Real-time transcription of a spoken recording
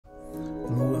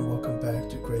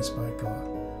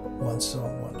one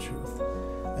song, one truth.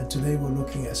 And today we're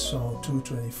looking at Song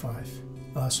 225,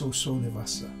 Sousou le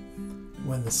Vasa,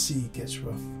 When the Sea Gets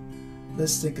Rough.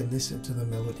 Let's take a listen to the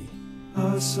melody.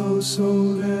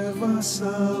 Sousou le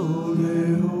Vasa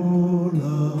ole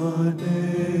olane,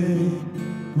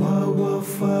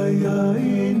 mawafaya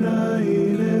ina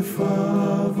ile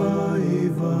favai,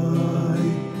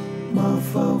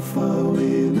 mafaufa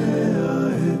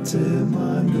winea ete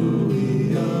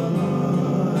manuiai,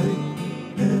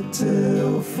 ete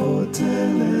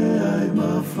ofotele ai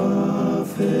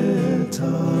mafafetai,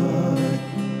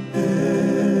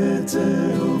 ete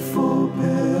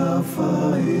ofopea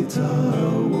faitawai,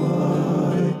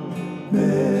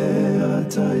 mea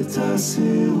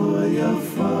taitasiwa ya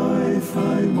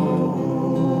fai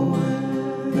moe,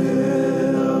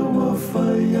 mea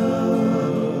wafaya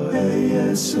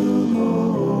Yesu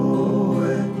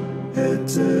moe,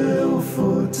 ete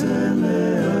ofotele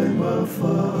ai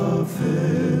mafafetai,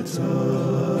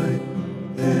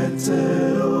 ete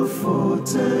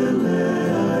ofotele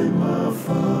ai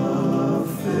mafafetai.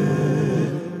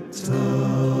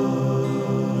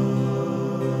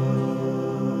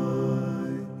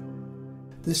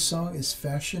 This song is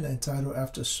fashioned and titled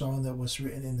after a song that was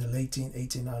written in the late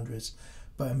 1800s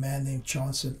by a man named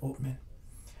Oatman.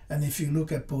 And if you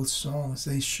look at both songs,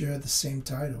 they share the same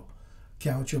title,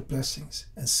 Count Your Blessings,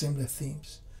 and similar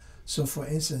themes. So for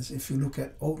instance, if you look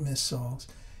at Oatman's songs,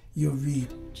 you'll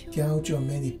read, Count your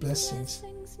many blessings,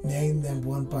 name them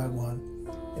one by one,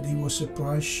 and he will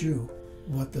surprise you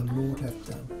what the Lord hath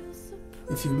done.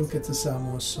 If you look at the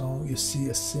Samoa song, you see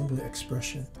a similar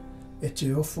expression,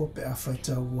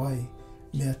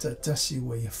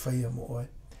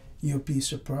 You'll be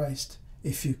surprised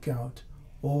if you count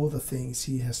all the things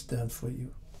he has done for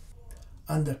you.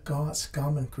 Under God's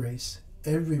common grace,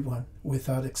 everyone,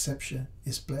 without exception,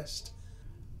 is blessed.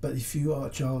 But if you are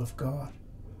a child of God,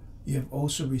 you have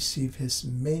also received his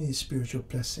many spiritual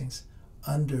blessings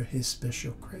under his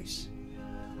special grace.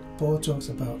 Paul talks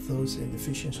about those in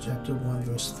Ephesians chapter 1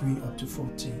 verse 3 up to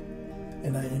 14,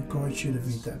 and I encourage you to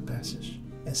read that passage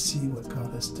and see what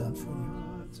God has done for you.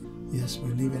 Yes,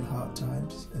 we live in hard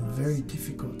times and very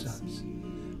difficult times,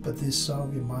 but this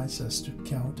song reminds us to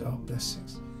count our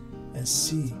blessings and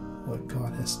see what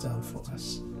God has done for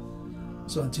us.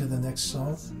 So until the next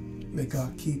song, may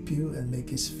God keep you and make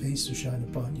his face to shine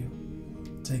upon you.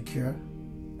 Take care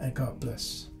and God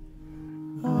bless.